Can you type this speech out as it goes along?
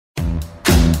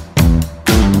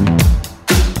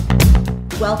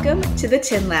Welcome to the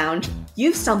Tin Lounge.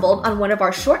 You've stumbled on one of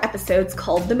our short episodes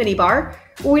called the Minibar,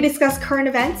 where we discuss current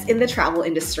events in the travel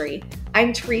industry.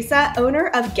 I'm Teresa, owner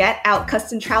of Get Out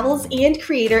Custom Travels and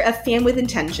creator of Fan with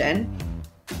Intention.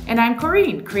 And I'm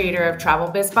Corrine, creator of Travel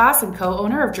Biz Boss and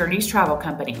co-owner of Journeys Travel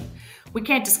Company. We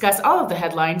can't discuss all of the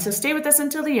headlines, so stay with us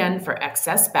until the end for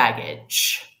excess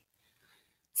baggage.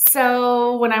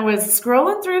 So when I was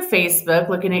scrolling through Facebook,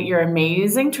 looking at your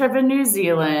amazing trip in New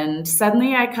Zealand,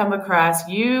 suddenly I come across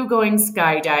you going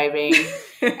skydiving,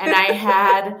 and I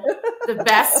had the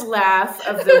best laugh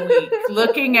of the week,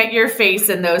 looking at your face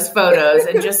in those photos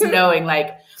and just knowing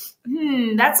like,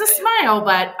 that's a smile,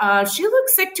 but she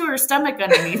looks sick to her stomach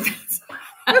underneath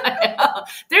that smile.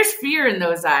 There's fear in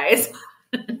those eyes.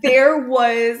 There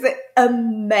was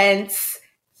immense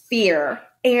fear.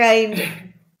 And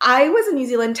I was in New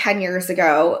Zealand 10 years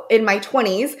ago in my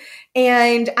 20s,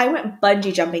 and I went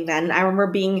bungee jumping then. I remember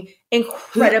being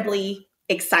incredibly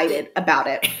excited about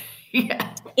it.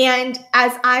 Yeah. And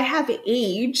as I have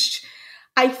aged,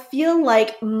 I feel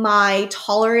like my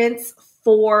tolerance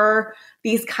for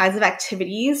these kinds of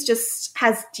activities just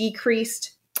has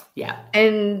decreased. Yeah.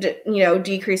 And,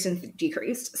 decreased and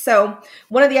decreased. So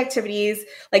one of the activities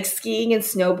like skiing and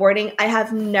snowboarding, I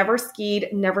have never skied,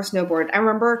 never snowboarded. I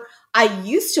remember I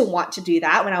used to want to do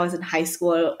that when I was in high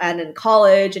school and in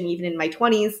college and even in my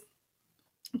 20s.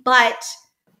 But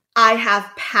I have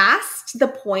passed the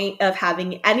point of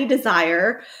having any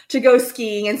desire to go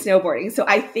skiing and snowboarding. So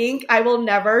I think I will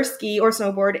never ski or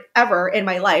snowboard ever in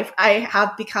my life. I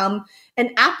have become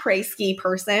an après ski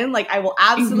person. Like I will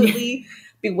absolutely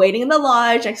be waiting in the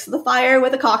lodge next to the fire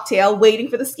with a cocktail, waiting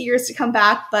for the skiers to come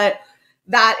back. But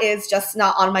that is just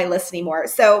not on my list anymore.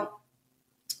 So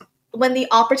when the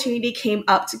opportunity came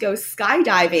up to go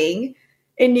skydiving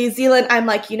in New Zealand, I'm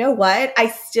like, you know what? I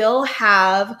still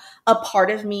have a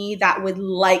part of me that would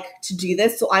like to do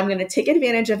this. So I'm going to take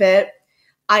advantage of it.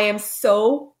 I am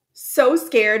so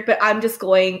scared, but I'm just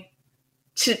going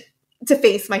to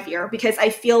face my fear because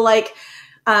I feel like,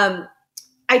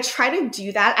 I try to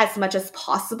do that as much as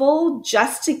possible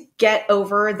just to get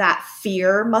over that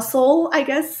fear muscle, I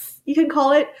guess you can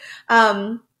call it.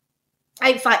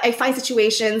 I find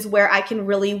situations where I can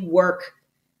really work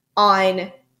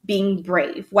on being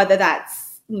brave, whether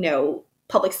that's,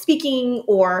 public speaking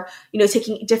or,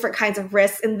 taking different kinds of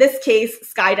risks. In this case,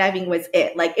 skydiving was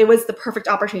it. Like it was the perfect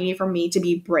opportunity for me to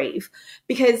be brave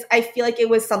because I feel like it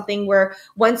was something where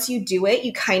once you do it,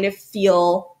 you kind of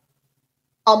feel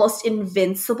almost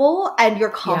invincible and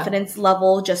your confidence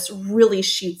level just really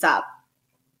shoots up.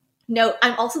 No,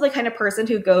 I'm also the kind of person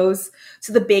who goes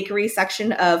to the bakery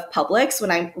section of Publix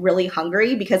when I'm really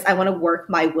hungry because I want to work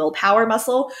my willpower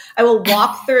muscle. I will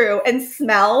walk through and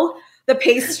smell the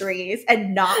pastries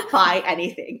and not buy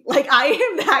anything. Like I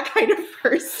am that kind of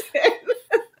person.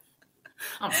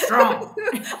 I'm strong.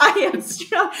 I am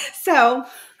strong. So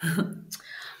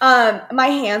my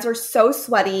hands were so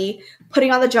sweaty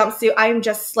putting on the jumpsuit. I'm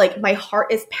just like, my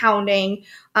heart is pounding.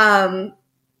 And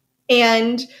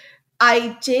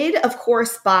I did, of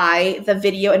course, buy the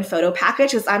video and photo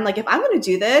package because I'm like, if I'm going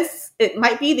to do this, it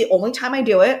might be the only time I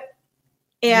do it.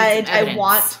 And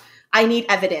I need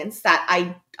evidence that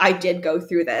I did go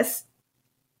through this.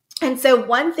 And so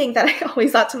one thing that I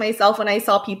always thought to myself when I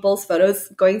saw people's photos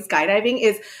going skydiving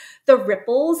is the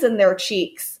ripples in their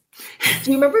cheeks.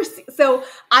 Do you remember? So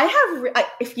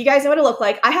if you guys know what it look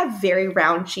like, I have very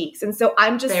round cheeks. And so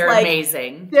I'm just they're like,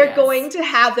 amazing. They're going to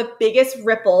have the biggest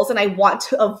ripples. And I want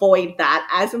to avoid that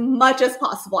as much as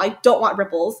possible. I don't want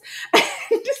ripples.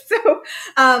 So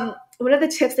one of the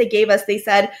tips they gave us, they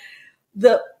said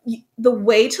the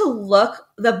way to look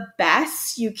the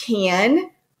best you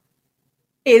can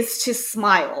is to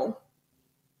smile.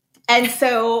 And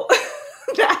so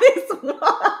that is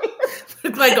why.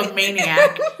 Look like a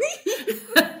maniac.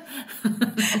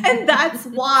 And that's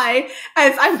why,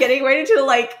 as I'm getting ready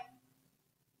to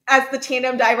as the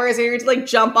tandem diver is ready to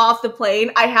jump off the plane,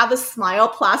 I have a smile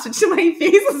plastered to my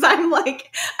face as I'm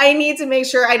like, I need to make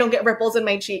sure I don't get ripples in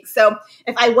my cheeks. So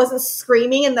if I wasn't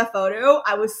screaming in the photo,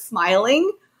 I was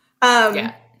smiling.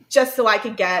 Just so I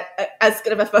could get as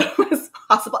good of a photo as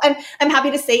possible. And I'm happy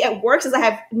to say it works as I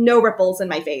have no ripples in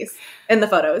my face in the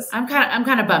photos. I'm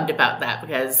kind of bummed about that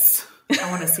because I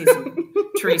want to see some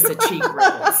Teresa cheek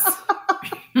ripples.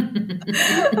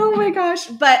 Oh my gosh.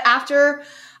 But after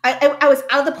I was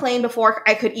out of the plane before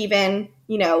I could even,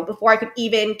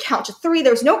 count to 3,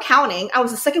 there was no counting. I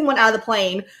was the second one out of the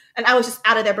plane and I was just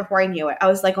out of there before I knew it. I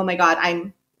was like, oh my God,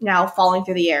 I'm now falling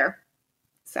through the air.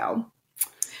 So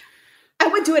I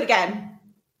would do it again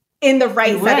in the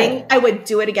right setting. I would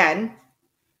do it again.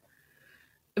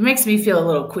 It makes me feel a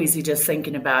little queasy just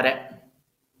thinking about it.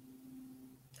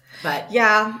 But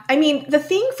yeah, I mean, the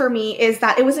thing for me is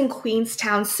that it was in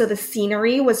Queenstown, so the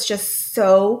scenery was just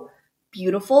so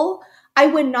beautiful. I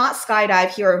would not skydive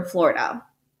here in Florida.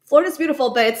 Florida's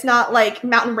beautiful, but it's not like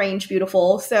mountain range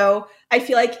beautiful. So I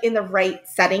feel like in the right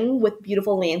setting with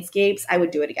beautiful landscapes, I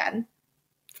would do it again.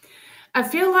 I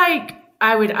feel like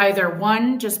I would either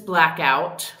one, just black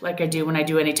out like I do when I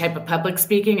do any type of public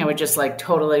speaking. I would just like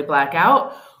totally black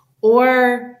out,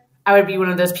 or I would be one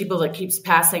of those people that keeps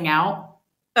passing out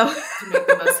to make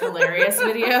the most hilarious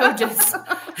video. Just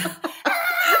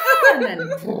and then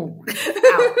out.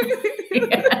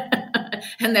 Yeah.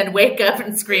 And then wake up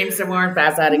and scream some more and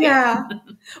pass out again. Yeah.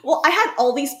 Well, I had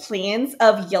all these plans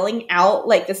of yelling out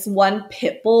like this one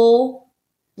pit bull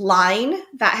line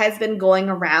that has been going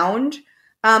around.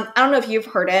 I don't know if you've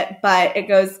heard it, but it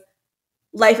goes,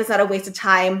 life is not a waste of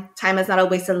time. Time is not a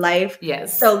waste of life.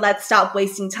 Yes. So let's stop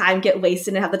wasting time, get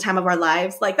wasted, and have the time of our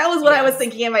lives. Like, that was what I was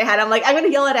thinking in my head. I'm like, I'm going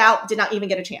to yell it out. Did not even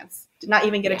get a chance. Did not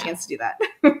even get a chance to do that.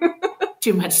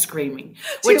 Too much screaming,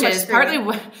 which is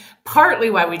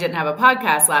partly why we didn't have a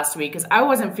podcast last week, because I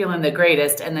wasn't feeling the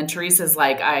greatest. And then Teresa's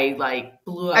like, I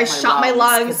blew up I shot my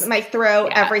lungs, my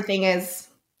throat, everything is,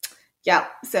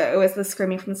 So it was the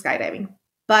screaming from skydiving.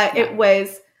 But it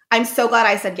was, I'm so glad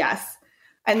I said yes.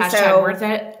 And so worth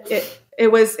it.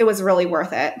 It was really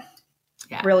worth it.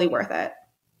 Yeah. Really worth it.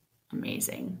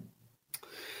 Amazing.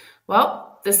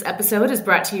 Well, this episode is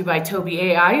brought to you by Toby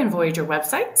AI and Voyager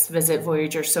websites. Visit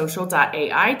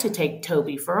voyagersocial.ai to take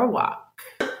Toby for a walk.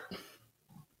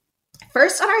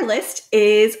 First on our list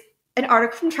is an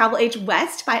article from Travel Age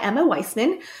West by Emma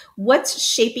Weissman. What's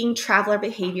shaping traveler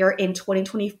behavior in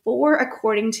 2024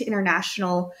 according to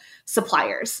international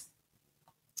suppliers?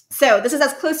 So this is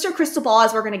as close to a crystal ball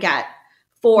as we're going to get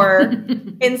for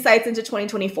insights into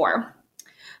 2024.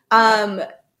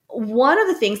 One of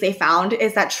the things they found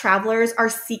is that travelers are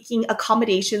seeking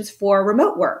accommodations for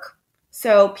remote work.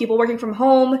 So people working from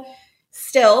home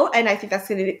still, and I think that's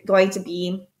going to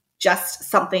be just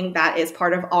something that is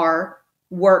part of our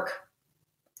work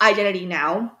identity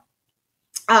now.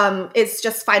 It's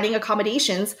just finding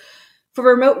accommodations for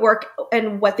remote work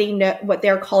and what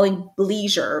they're calling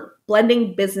bleisure,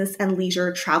 blending business and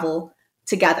leisure travel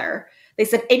together. They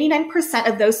said 89%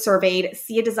 of those surveyed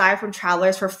see a desire from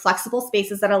travelers for flexible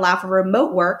spaces that allow for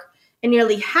remote work, and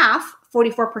nearly half,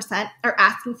 44%, are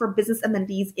asking for business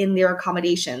amenities in their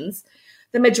accommodations.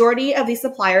 The majority of these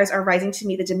suppliers are rising to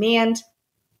meet the demand,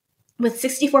 with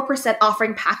 64%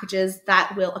 offering packages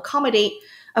that will accommodate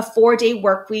a 4-day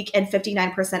work week and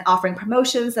 59% offering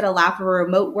promotions that allow for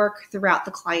remote work throughout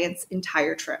the client's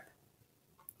entire trip.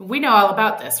 We know all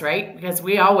about this, right? Because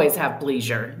we always have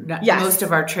bleisure. Yes. Most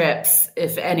of our trips,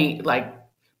 if any, like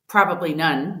probably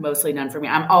none, mostly none for me.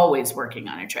 I'm always working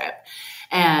on a trip.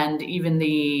 And even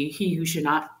the He Who Should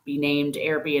Not Be Named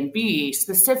Airbnb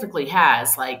specifically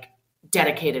has like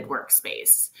dedicated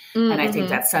workspace. Mm-hmm. And I think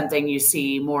that's something you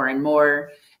see more and more.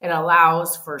 It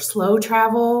allows for slow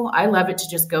travel. I love it to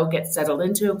just go get settled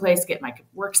into a place, get my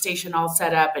workstation all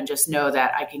set up, and just know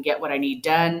that I can get what I need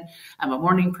done. I'm a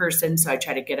morning person, so I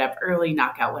try to get up early,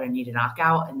 knock out what I need to knock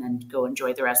out, and then go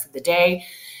enjoy the rest of the day.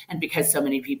 And because so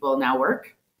many people now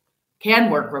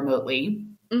can work remotely,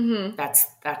 that's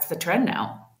the trend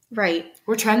now. Right.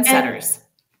 We're trendsetters.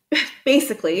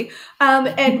 Basically.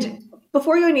 And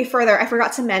before we go any further, I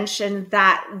forgot to mention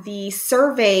that the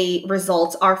survey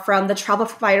results are from the Travel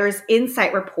Providers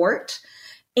Insight Report.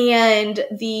 And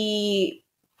the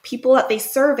people that they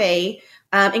survey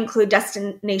include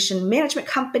destination management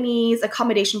companies,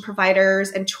 accommodation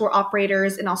providers, and tour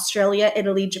operators in Australia,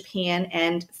 Italy, Japan,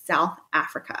 and South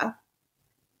Africa.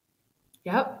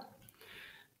 Yep.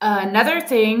 Another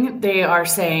thing they are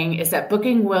saying is that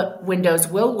booking windows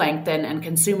will lengthen and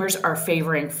consumers are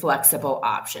favoring flexible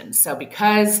options. So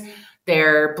because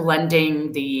they're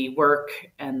blending the work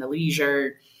and the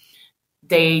leisure,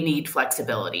 they need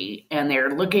flexibility and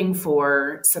they're looking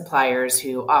for suppliers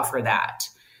who offer that.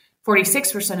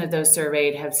 46% of those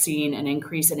surveyed have seen an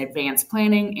increase in advanced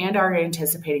planning and are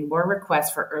anticipating more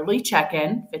requests for early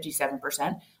check-in,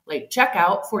 57%, late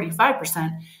checkout,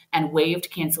 45%, and waived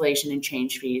cancellation and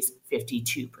change fees,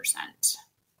 52%.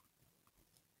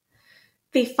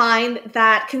 They find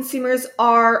that consumers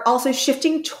are also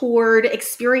shifting toward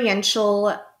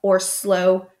experiential or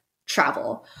slow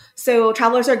travel. So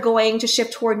travelers are going to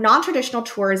shift toward non-traditional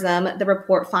tourism, the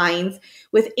report finds,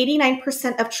 with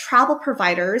 89% of travel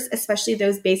providers, especially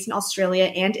those based in Australia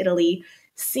and Italy,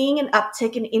 seeing an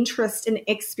uptick in interest in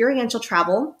experiential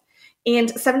travel, and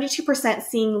 72%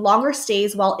 seeing longer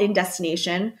stays while in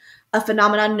destination, a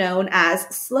phenomenon known as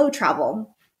slow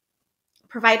travel.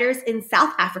 Providers in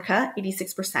South Africa,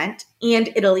 86%, and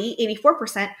Italy,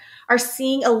 84%, are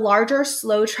seeing a larger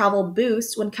slow travel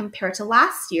boost when compared to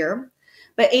last year,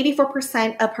 but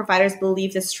 84% of providers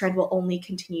believe this trend will only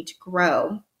continue to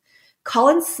grow.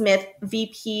 Colin Smith,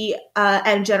 VP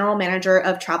and General Manager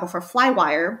of Travel for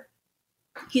Flywire,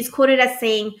 he's quoted as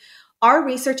saying, "Our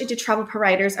research into travel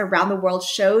providers around the world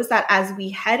shows that as we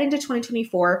head into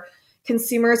 2024,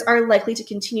 consumers are likely to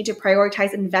continue to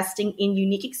prioritize investing in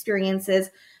unique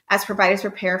experiences as providers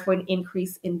prepare for an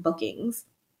increase in bookings."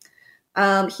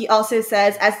 He also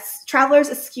says, as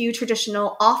travelers eschew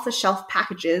traditional off-the-shelf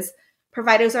packages,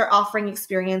 providers are offering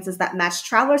experiences that match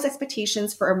travelers'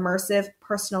 expectations for immersive,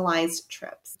 personalized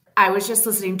trips. I was just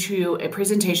listening to a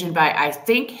presentation by, I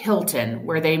think, Hilton,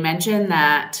 where they mentioned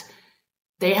that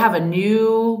they have a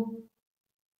new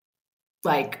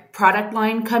product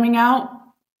line coming out,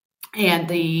 and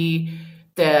the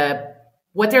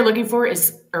what they're looking for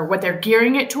is, or what they're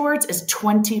gearing it towards, is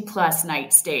 20 plus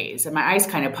night stays. And my eyes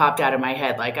kind of popped out of my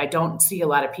head. I don't see a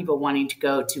lot of people wanting to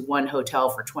go to one hotel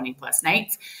for 20 plus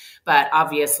nights, but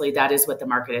obviously that is what the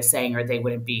market is saying, or they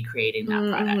wouldn't be creating that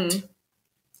product.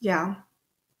 Yeah.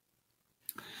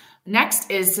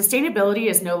 Next is sustainability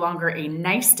is no longer a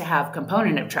nice to have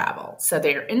component of travel. So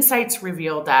their insights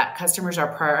revealed that customers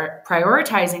are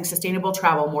prioritizing sustainable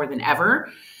travel more than ever.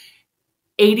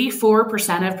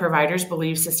 84% of providers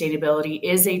believe sustainability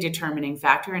is a determining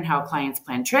factor in how clients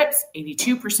plan trips.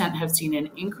 82% have seen an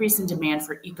increase in demand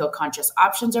for eco-conscious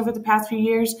options over the past few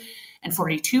years. And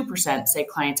 42% say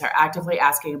clients are actively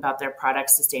asking about their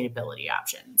product's sustainability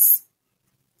options.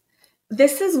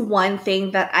 This is one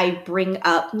thing that I bring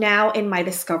up now in my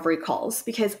discovery calls,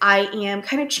 because I am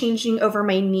kind of changing over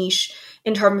my niche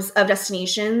in terms of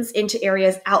destinations into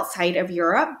areas outside of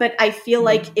Europe. But I feel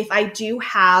like if I do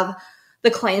have the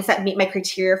clients that meet my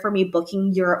criteria for me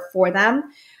booking Europe for them,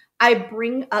 I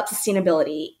bring up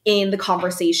sustainability in the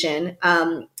conversation.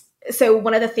 So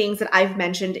one of the things that I've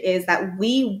mentioned is that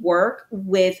we work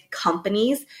with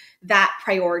companies that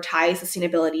prioritize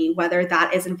sustainability, whether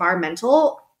that is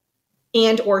environmental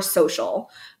and or social.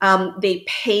 They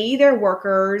pay their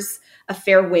workers a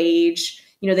fair wage.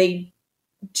 They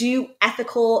do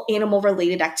ethical animal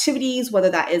related activities, whether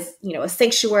that is, a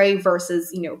sanctuary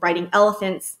versus, riding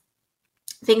elephants,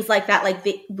 things like that.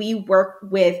 We work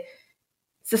with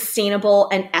sustainable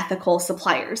and ethical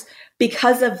suppliers.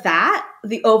 Because of that,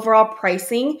 the overall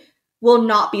pricing will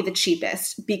not be the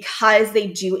cheapest, because they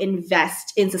do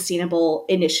invest in sustainable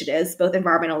initiatives, both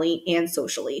environmentally and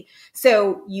socially.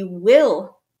 So you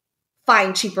will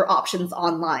find cheaper options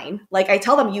online. I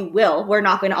tell them, we're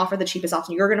not going to offer the cheapest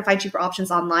option. You're going to find cheaper options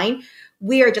online.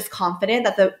 We are just confident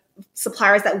that the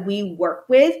suppliers that we work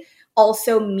with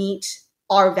also meet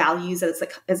our values as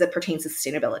it pertains to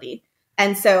sustainability.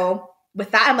 And so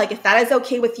with that, I'm like, if that is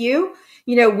okay with you,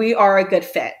 we are a good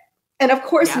fit. And of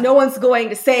course, no one's going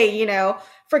to say,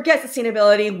 forget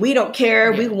sustainability. We don't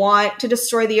care. Yeah. We want to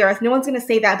destroy the earth. No one's going to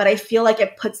say that, but I feel like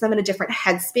it puts them in a different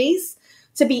headspace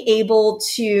to be able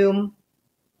to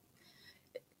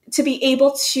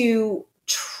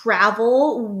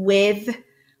travel with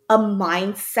a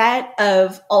mindset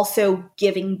of also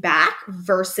giving back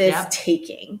versus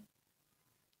taking.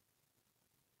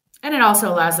 And it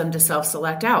also allows them to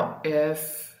self-select out.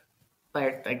 If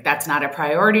that's not a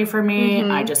priority for me,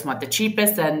 I just want the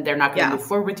cheapest, then they're not going to move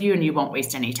forward with you, and you won't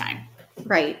waste any time.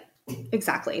 Right.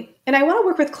 Exactly. And I want to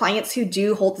work with clients who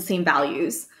do hold the same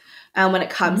values when it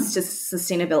comes to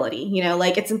sustainability.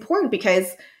 It's important,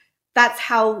 because that's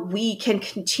how we can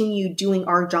continue doing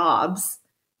our jobs,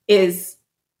 is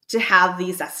to have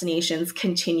these destinations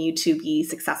continue to be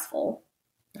successful.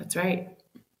 That's right.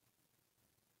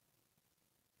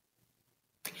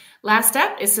 Last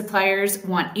up is suppliers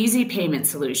want easy payment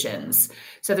solutions.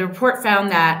 So the report found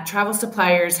that travel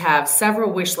suppliers have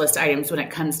several wish list items when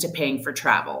it comes to paying for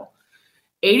travel.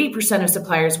 80% of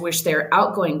suppliers wish their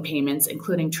outgoing payments,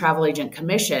 including travel agent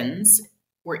commissions,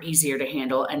 were easier to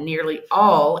handle, and nearly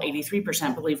all,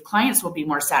 83%, believe clients will be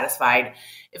more satisfied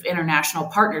if international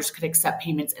partners could accept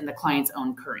payments in the client's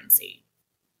own currency.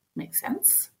 Make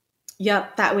sense?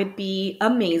 Yep, that would be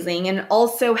amazing. And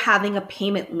also having a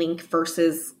payment link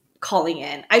versus calling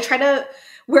in. I try to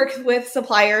work with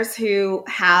suppliers who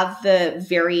have the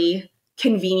very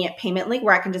convenient payment link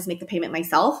where I can just make the payment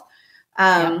myself.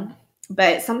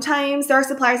 But sometimes there are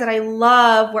suppliers that I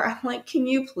love where I'm like, can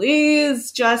you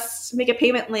please just make a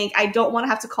payment link? I don't want to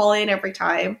have to call in every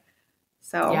time.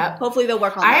 So hopefully they'll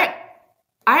work on that.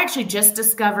 I actually just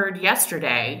discovered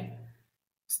yesterday,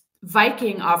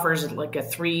 Viking offers a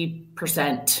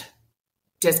 3%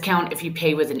 discount if you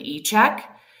pay with an e-check.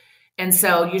 And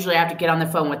so usually I have to get on the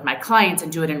phone with my clients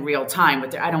and do it in real time.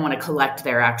 I don't want to collect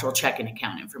their actual checking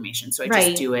account information. So I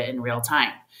just do it in real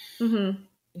time. Mm-hmm.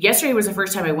 Yesterday was the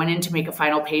first time I went in to make a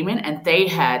final payment, and they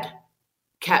had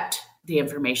kept the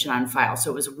information on file.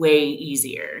 So it was way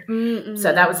easier. Mm-hmm.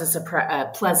 So that was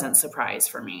a pleasant surprise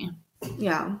for me.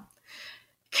 Yeah.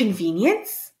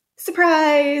 Convenience?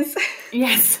 Surprise.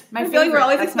 Yes. I feel like we're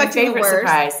always expecting the worst.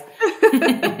 Surprise.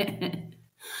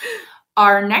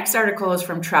 Our next article is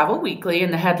from Travel Weekly,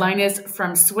 and the headline is,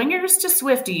 "From Swingers to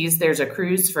Swifties, there's a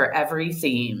cruise for every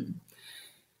theme."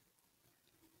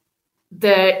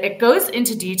 It goes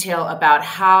into detail about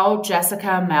how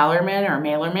Jessica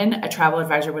Malerman, a travel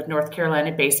advisor with North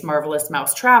Carolina-based Marvelous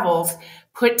Mouse Travels,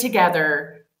 put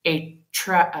together a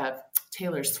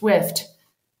Taylor Swift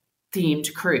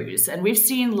themed cruise. And we've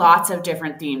seen lots of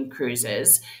different themed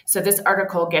cruises. So this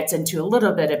article gets into a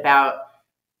little bit about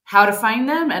how to find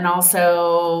them and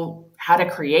also how to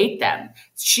create them.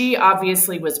 She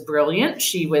obviously was brilliant.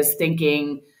 She was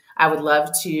thinking,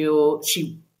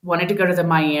 she wanted to go to the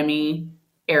Miami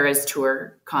Eras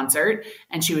Tour concert,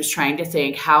 and she was trying to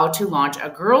think how to launch a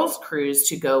girls' cruise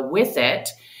to go with it.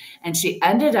 And she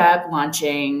ended up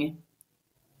launching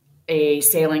a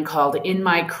sailing called In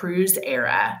My Cruise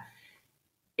Era.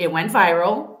 It went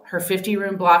viral. Her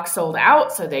 50-room block sold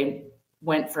out, so they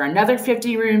went for another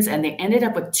 50 rooms, and they ended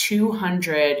up with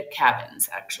 200 cabins,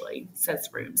 actually. It says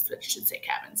rooms, but it should say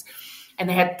cabins. And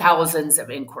they had thousands of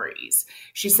inquiries.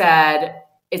 She said,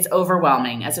 "It's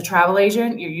overwhelming. As a travel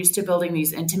agent, you're used to building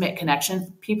these intimate connections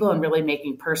with people and really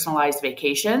making personalized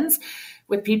vacations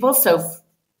with people. So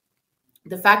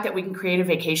the fact that we can create a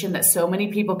vacation that so many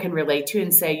people can relate to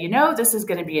and say, this is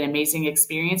going to be an amazing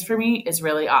experience for me is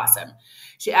really awesome."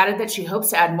 She added that she hopes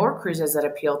to add more cruises that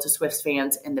appeal to Swift's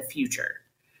fans in the future.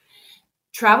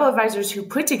 Travel advisors who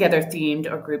put together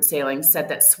themed or group sailings said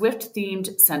that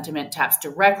Swift-themed sentiment taps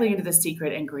directly into the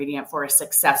secret ingredient for a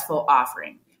successful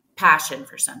offering: passion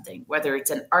for something, whether it's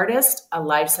an artist, a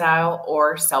lifestyle,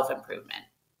 or self-improvement.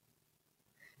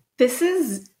 This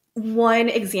is one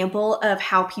example of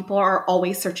how people are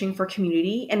always searching for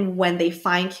community. And when they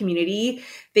find community,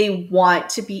 they want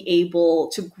to be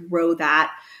able to grow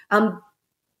that.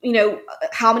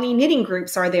 How many knitting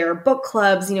groups are there, book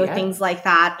clubs, things like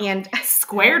that. And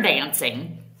square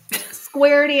dancing.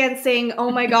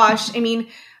 Oh my gosh. I mean,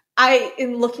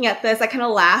 in looking at this, I kind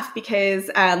of laugh because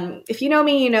if you know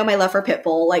me, you know my love for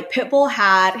Pitbull. Like, Pitbull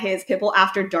had his Pitbull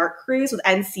After Dark cruise with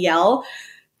NCL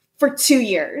for 2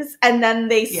 years, and then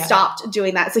they stopped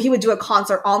doing that. So he would do a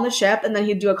concert on the ship, and then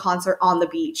he'd do a concert on the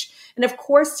beach. And of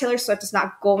course, Taylor Swift is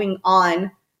not going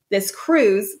on this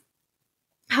cruise.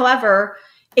 However,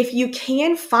 if you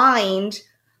can find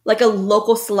like a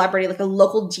local celebrity, like a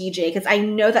local DJ, because I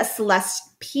know that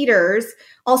Celeste Peters,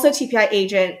 also TPI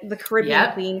agent, the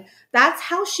Caribbean Queen, that's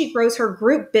how she grows her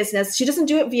group business. She doesn't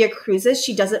do it via cruises.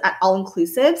 She does it at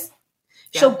all-inclusives.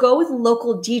 Yeah. She'll go with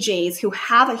local DJs who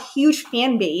have a huge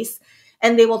fan base,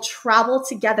 and they will travel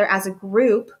together as a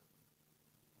group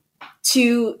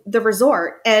to the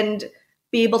resort and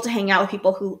be able to hang out with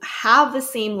people who have the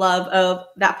same love of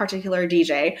that particular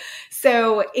DJ.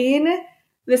 So in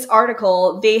this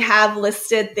article, they have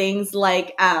listed things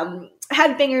like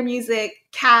headbanger music,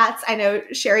 cats. I know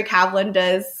Sherry Kavlin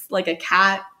does like a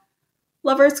cat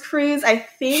lovers cruise. I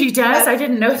think she does. I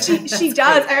didn't know that. She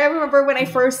does. Great. I remember when I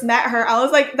first met her, I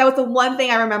was like, that was the one thing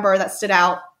I remember that stood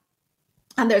out.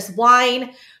 And there's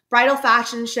wine, bridal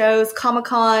fashion shows,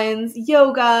 Comic-Cons,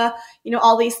 yoga,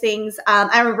 all these things.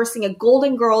 I remember seeing a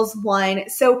Golden Girls one.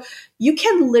 So you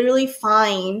can literally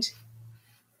find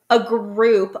a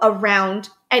group around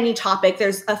any topic.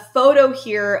 There's a photo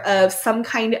here of some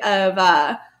kind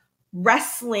of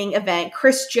wrestling event,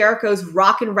 Chris Jericho's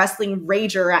Rock and Wrestling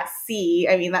Rager at Sea.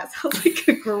 I mean, that sounds like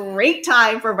a great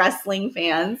time for wrestling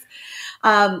fans.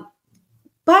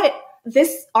 But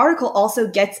this article also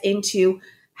gets into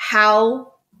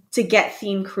how to get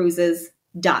theme cruises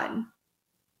done.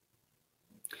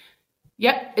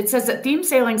 Yep. It says that theme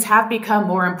sailings have become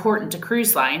more important to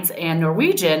cruise lines, and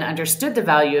Norwegian understood the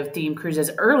value of theme cruises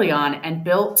early on and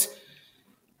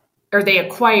they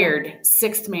acquired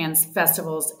Sixth Man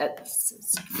Festivals at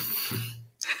Sea.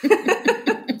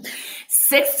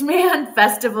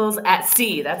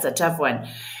 That's a tough one,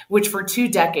 which for 2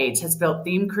 decades has built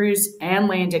theme cruise and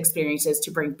land experiences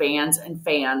to bring bands and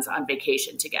fans on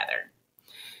vacation together.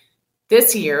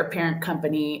 This year, parent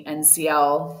company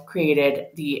NCL created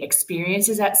the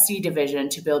Experiences at Sea division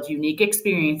to build unique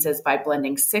experiences by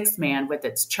blending Sixth Man with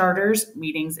its charters,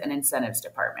 meetings, and incentives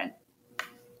department.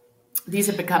 These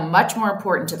have become much more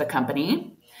important to the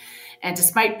company, And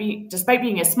despite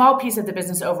being a small piece of the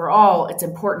business overall, its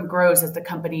importance grows as the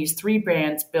company's 3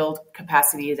 brands build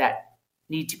capacity that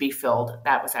need to be filled.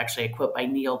 That was actually a quote by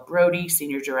Neil Brody,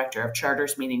 Senior Director of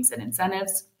Charters, Meetings, and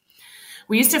Incentives.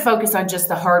 We used to focus on just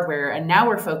the hardware, and now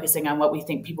we're focusing on what we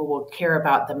think people will care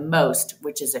about the most,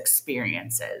 which is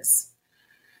experiences.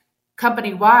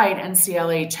 Company-wide,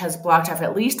 NCLH has blocked off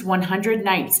at least 100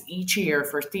 nights each year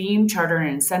for theme, charter, and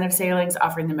incentive sailings,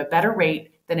 offering them a better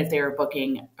rate than if they were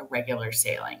booking a regular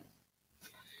sailing.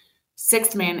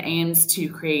 Sixth Man aims to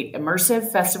create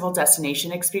immersive festival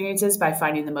destination experiences by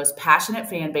finding the most passionate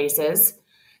fan bases,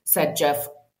 said Jeff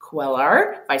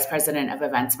Quellar, Vice President of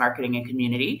Events, Marketing, and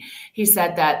Community. He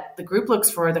said that the group looks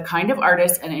for the kind of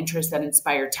artists and interests that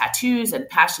inspire tattoos and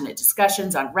passionate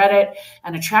discussions on Reddit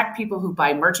and attract people who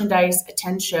buy merchandise,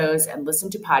 attend shows, and listen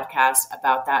to podcasts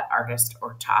about that artist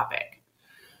or topic.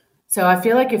 So I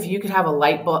feel like if you could have a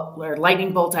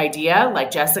lightning bolt idea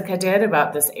like Jessica did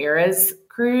about this Eras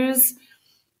cruise,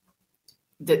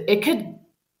 that it could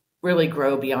really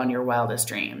grow beyond your wildest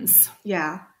dreams.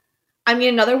 Yeah. I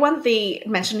mean, another one they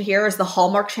mentioned here is the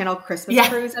Hallmark Channel Christmas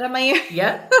cruise out of Miami.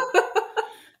 Yeah.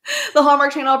 The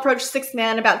Hallmark Channel approached Sixth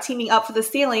Man about teaming up for the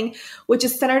sailing, which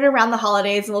is centered around the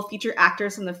holidays and will feature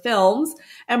actors from the films,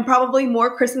 and probably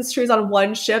more Christmas trees on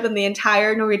one ship than the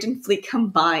entire Norwegian fleet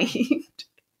combined.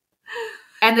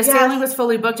 And the sailing was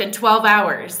fully booked in 12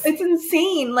 hours. It's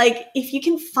insane. Like, if you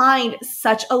can find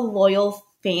such a loyal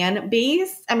fan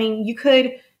base, I mean, you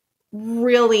could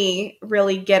really,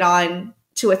 really get on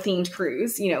to a themed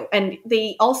cruise, you know. And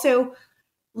they also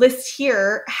list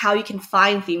here how you can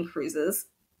find themed cruises.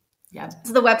 Yeah.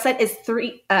 So the website is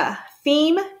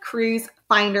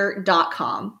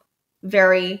themecruisefinder.com.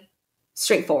 Very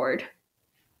straightforward.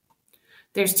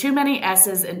 There's too many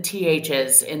S's and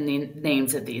TH's in the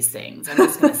names of these things. I'm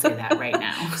just going to say that right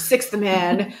now. Sixth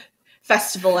Man,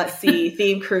 Festival at Sea,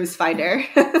 Theme Cruise Finder.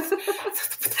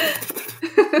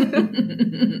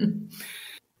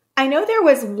 I know there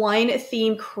was one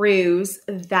theme cruise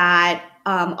that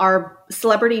our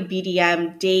celebrity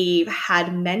BDM, Dave,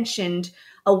 had mentioned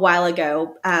a while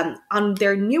ago. On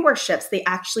their newer ships, they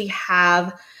actually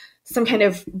have some kind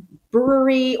of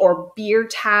brewery or beer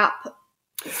tap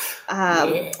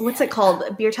what's it called?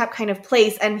 A beer tap kind of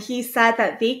place. And he said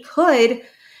that they could,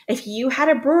 if you had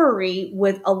a brewery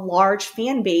with a large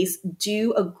fan base,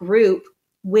 do a group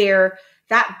where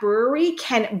that brewery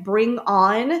can bring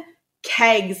on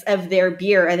kegs of their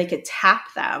beer and they could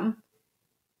tap them.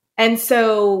 And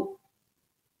so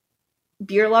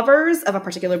beer lovers of a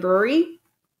particular brewery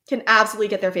can absolutely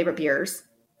get their favorite beers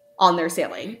on their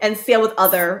sailing and sail with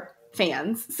other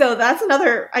fans. So that's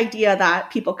another idea that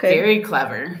people could very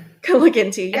clever look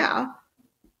into. Yeah.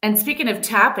 And speaking of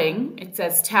tapping, it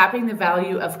says tapping the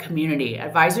value of community.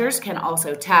 Advisors can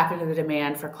also tap into the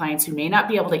demand for clients who may not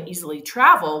be able to easily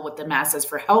travel with the masses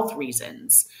for health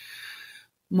reasons.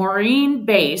 Maureen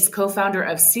Bass, co-founder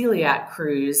of Celiac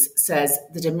Cruise, says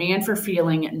the demand for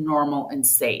feeling normal and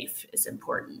safe is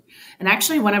important. And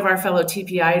actually, one of our fellow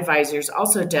TPI advisors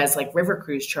also does like river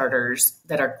cruise charters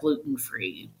that are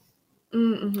gluten-free.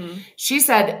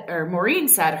 Mm-hmm. Maureen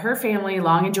said her family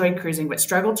long enjoyed cruising but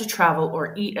struggled to travel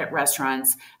or eat at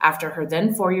restaurants after her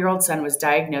then 4-year-old son was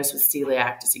diagnosed with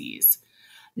celiac disease.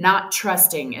 Not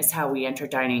trusting is how we enter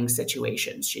dining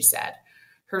situations, she said.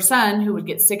 Her son, who would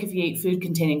get sick if he ate food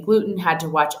containing gluten, had to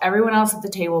watch everyone else at the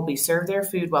table be served their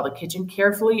food while the kitchen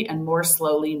carefully and more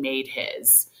slowly made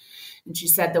his. And she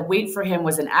said the wait for him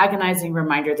was an agonizing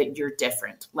reminder that you're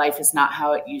different. Life is not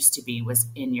how it used to be, was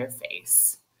in your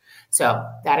face. So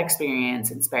that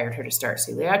experience inspired her to start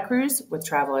Celiac Cruise with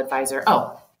travel advisor.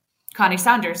 Connie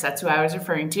Saunders, that's who I was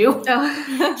referring to.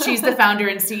 Oh. She's the founder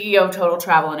and CEO of Total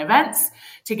Travel and Events.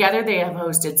 Together, they have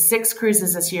hosted 6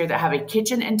 cruises this year that have a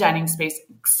kitchen and dining space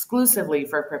exclusively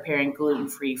for preparing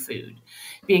gluten-free food.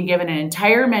 Being given an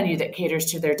entire menu that caters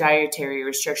to their dietary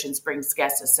restrictions brings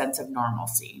guests a sense of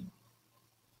normalcy.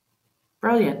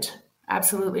 Brilliant.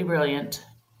 Absolutely brilliant.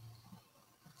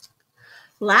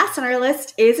 Last on our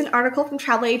list is an article from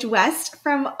Travel Age West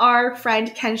from our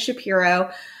friend Ken Shapiro.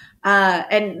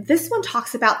 And this one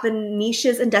talks about the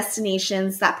niches and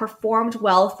destinations that performed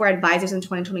well for advisors in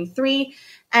 2023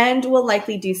 and will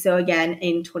likely do so again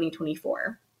in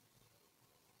 2024.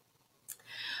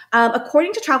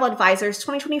 According to travel advisors,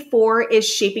 2024 is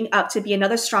shaping up to be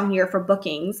another strong year for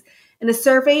bookings. In a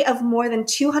survey of more than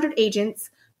 200 agents,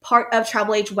 part of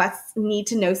Travel Age West's Need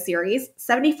to Know series,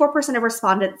 74% of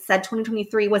respondents said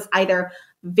 2023 was either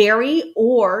very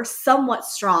or somewhat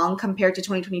strong compared to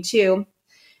 2022.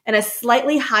 And a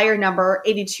slightly higher number,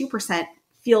 82%,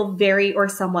 feel very or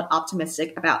somewhat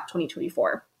optimistic about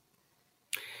 2024.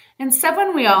 And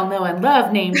someone we all know and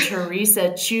love named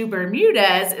Teresa Chu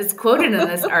Bermudez is quoted in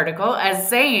this article as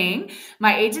saying,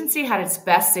 "My agency had its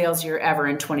best sales year ever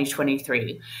in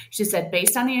 2023. She said,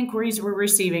 "Based on the inquiries we're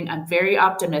receiving, I'm very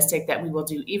optimistic that we will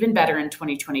do even better in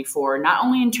 2024, not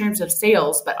only in terms of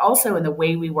sales, but also in the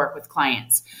way we work with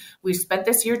clients. We've spent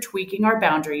this year tweaking our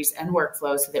boundaries and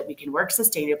workflow so that we can work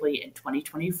sustainably in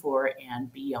 2024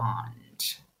 and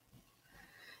beyond."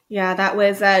 Yeah, that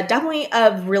was definitely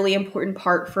a really important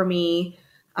part for me,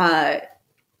 at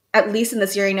least in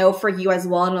this year. I know for you as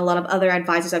well, and a lot of other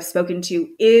advisors I've spoken to,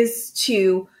 is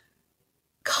to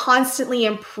constantly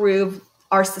improve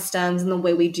our systems and the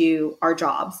way we do our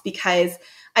jobs. Because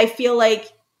I feel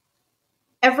like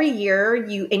every year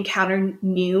you encounter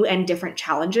new and different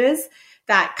challenges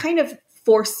that kind of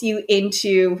force you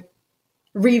into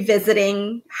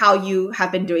revisiting how you have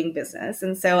been doing business.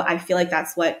 And so I feel like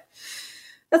that's what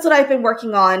I've been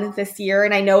working on this year.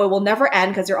 And I know it will never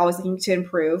end because you're always looking to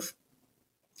improve.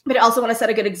 But I also want to set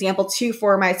a good example too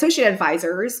for my associate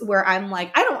advisors, where I'm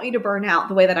like, I don't want you to burn out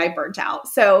the way that I burnt out.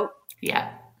 So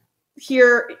yeah,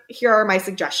 here are my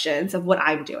suggestions of what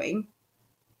I'm doing.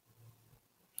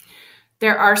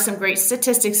 There are some great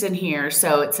statistics in here.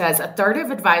 So it says a third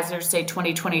of advisors say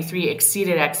 2023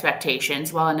 exceeded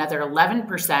expectations, while another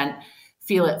 11%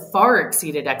 feel it far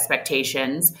exceeded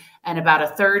expectations, and about a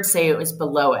third say it was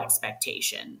below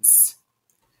expectations.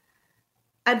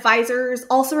 Advisors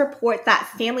also report that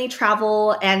family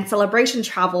travel and celebration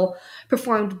travel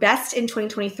performed best in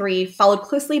 2023, followed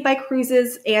closely by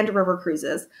cruises and river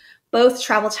cruises. Both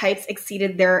travel types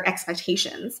exceeded their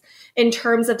expectations. In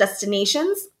terms of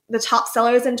destinations, the top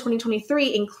sellers in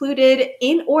 2023 included,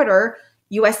 in order,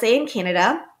 USA and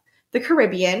Canada, the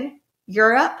Caribbean,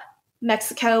 Europe,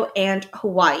 Mexico, and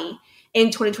Hawaii.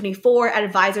 In 2024,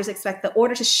 advisors expect the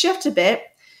order to shift a bit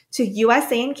to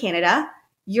USA and Canada,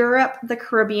 Europe, the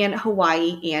Caribbean,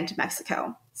 Hawaii, and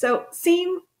Mexico. So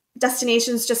same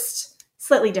destinations, just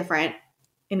slightly different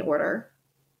in order.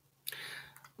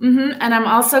 And I'm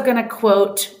also going to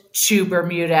quote Chu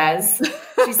Bermudez.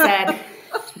 She said,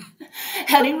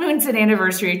 "Honeymoons and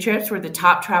anniversary trips were the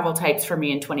top travel types for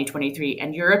me in 2023,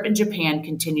 and Europe and Japan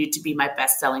continued to be my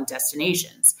best-selling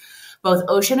destinations. Both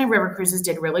ocean and river cruises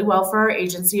did really well for our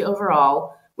agency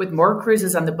overall, with more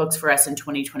cruises on the books for us in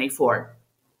 2024.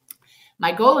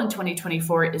 My goal in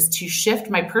 2024 is to shift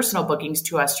my personal bookings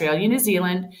to Australia, New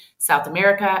Zealand, South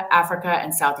America, Africa,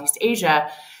 and Southeast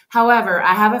Asia. However,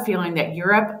 I have a feeling that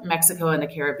Europe, Mexico, and the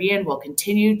Caribbean will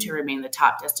continue to remain the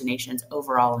top destinations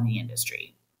overall in the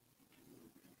industry."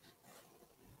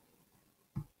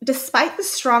 Despite the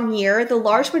strong year, the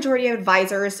large majority of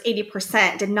advisors,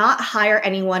 80%, did not hire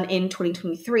anyone in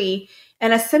 2023,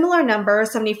 and a similar number,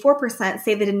 74%,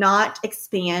 say they did not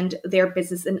expand their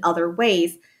business in other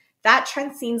ways. That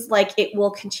trend seems like it will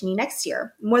continue next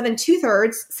year. More than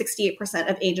 2/3, 68%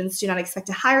 of agents do not expect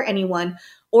to hire anyone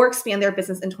or expand their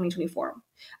business in 2024.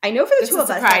 I know for the two of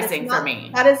us, surprising for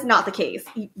me. That is not the case.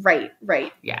 Right.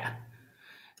 Yeah.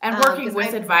 And working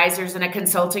with advisors in a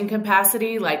consulting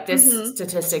capacity, like this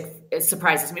statistic, it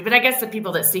surprises me. But I guess the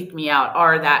people that seek me out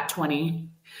are that 20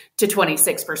 to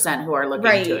 26% who are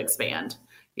looking to expand.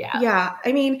 Yeah. Yeah.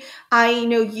 I mean, I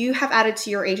know you have added to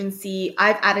your agency.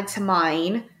 I've added to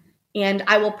mine, and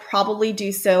I will probably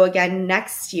do so again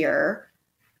next year.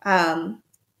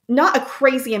 Not a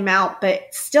crazy amount,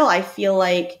 but still I feel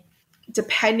like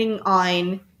depending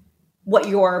on what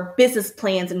your business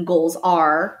plans and goals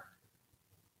are,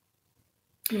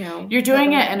 you're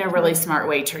doing it in a really smart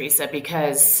way, Teresa,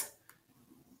 because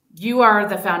you are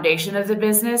the foundation of the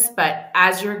business. But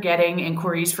as you're getting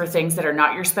inquiries for things that are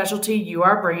not your specialty, you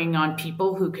are bringing on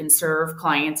people who can serve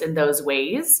clients in those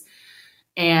ways.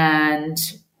 And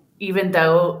even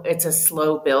though it's a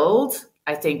slow build,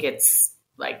 I think it's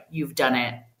like you've done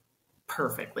it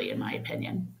perfectly, in my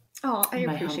opinion. Oh, I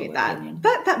appreciate that.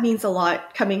 That means a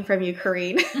lot coming from you,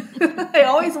 Corrine. I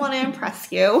always want to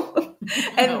impress you.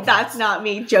 And that's not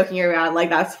me joking around. Like,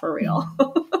 that's for real.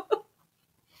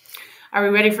 Are we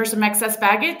ready for some excess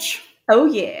baggage? Oh,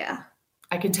 yeah.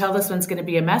 I can tell this one's going to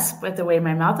be a mess with the way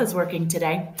my mouth is working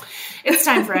today. It's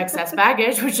time for excess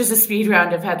baggage, which is a speed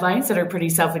round of headlines that are pretty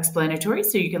self-explanatory,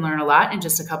 so you can learn a lot in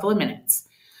just a couple of minutes.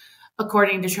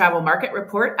 According to Travel Market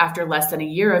Report, after less than a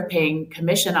year of paying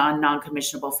commission on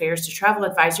non-commissionable fares to travel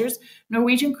advisors,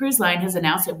 Norwegian Cruise Line has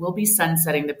announced it will be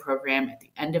sunsetting the program at the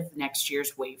end of next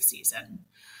year's wave season.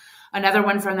 Another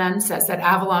one from them says that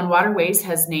Avalon Waterways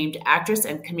has named actress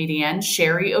and comedian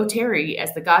Sherry O'Terry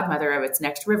as the godmother of its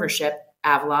next river ship,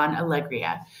 Avalon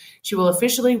Allegria. She will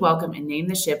officially welcome and name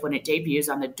the ship when it debuts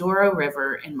on the Douro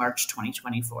River in March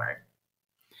 2024.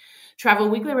 Travel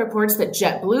Weekly reports that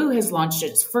JetBlue has launched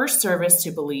its first service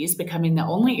to Belize, becoming the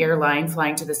only airline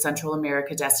flying to the Central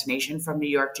America destination from New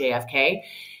York JFK.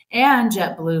 And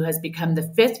JetBlue has become the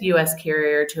 5th U.S.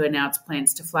 carrier to announce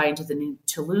plans to fly into the new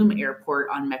Tulum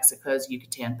airport on Mexico's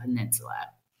Yucatan Peninsula.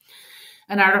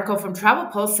 An article from Travel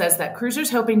Pulse says that cruisers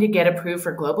hoping to get approved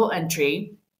for global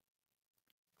entry,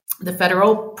 the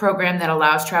federal program that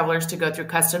allows travelers to go through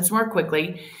customs more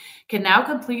quickly, can now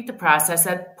complete the process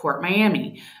at Port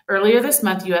Miami. Earlier this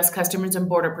month, U.S. Customs and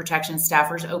Border Protection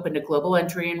staffers opened a global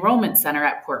entry enrollment center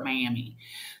at Port Miami.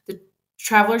 The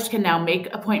travelers can now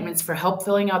make appointments for help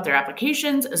filling out their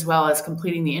applications, as well as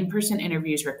completing the in-person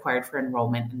interviews required for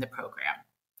enrollment in the program.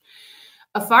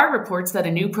 AFAR reports that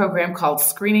a new program called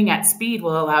Screening at Speed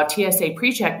will allow TSA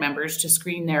PreCheck members to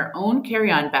screen their own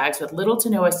carry-on bags with little to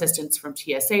no assistance from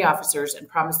TSA officers and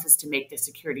promises to make the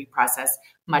security process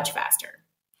much faster.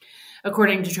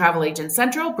 According to Travel Agent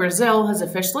Central, Brazil has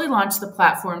officially launched the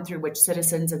platform through which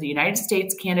citizens of the United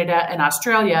States, Canada, and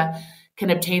Australia can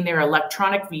obtain their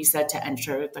electronic visa to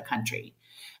enter the country.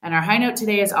 And our high note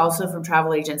today is also from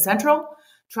Travel Agent Central.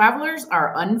 Travelers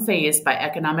are unfazed by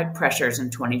economic pressures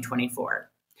in 2024.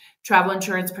 Travel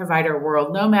insurance provider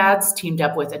World Nomads teamed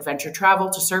up with Adventure Travel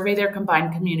to survey their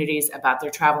combined communities about their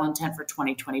travel intent for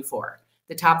 2024.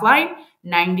 The top line,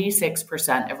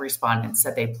 96% of respondents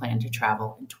said they plan to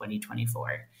travel in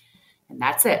 2024. And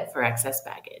that's it for excess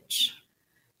baggage.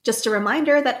 Just a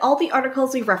reminder that all the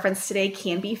articles we referenced today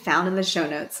can be found in the show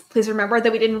notes. Please remember that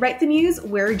we didn't write the news,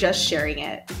 we're just sharing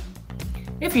it.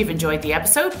 If you've enjoyed the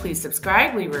episode, please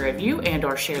subscribe, leave a review, and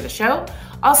or share the show.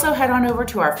 Also, head on over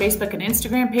to our Facebook and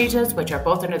Instagram pages, which are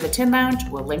both under the Tin Lounge.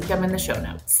 We'll link them in the show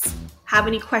notes. Have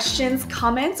any questions,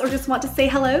 comments, or just want to say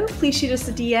hello? Please shoot us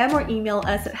a DM or email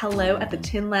us at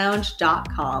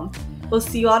hello@thetinlounge.com. We'll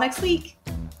see you all next week.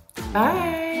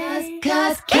 Bye.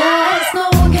 Cause no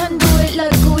one can do it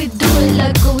like we do it,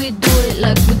 like we do it,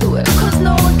 like we do it. Cause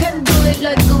no one can do it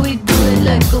like we do it,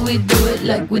 like we do it,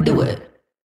 like we do it.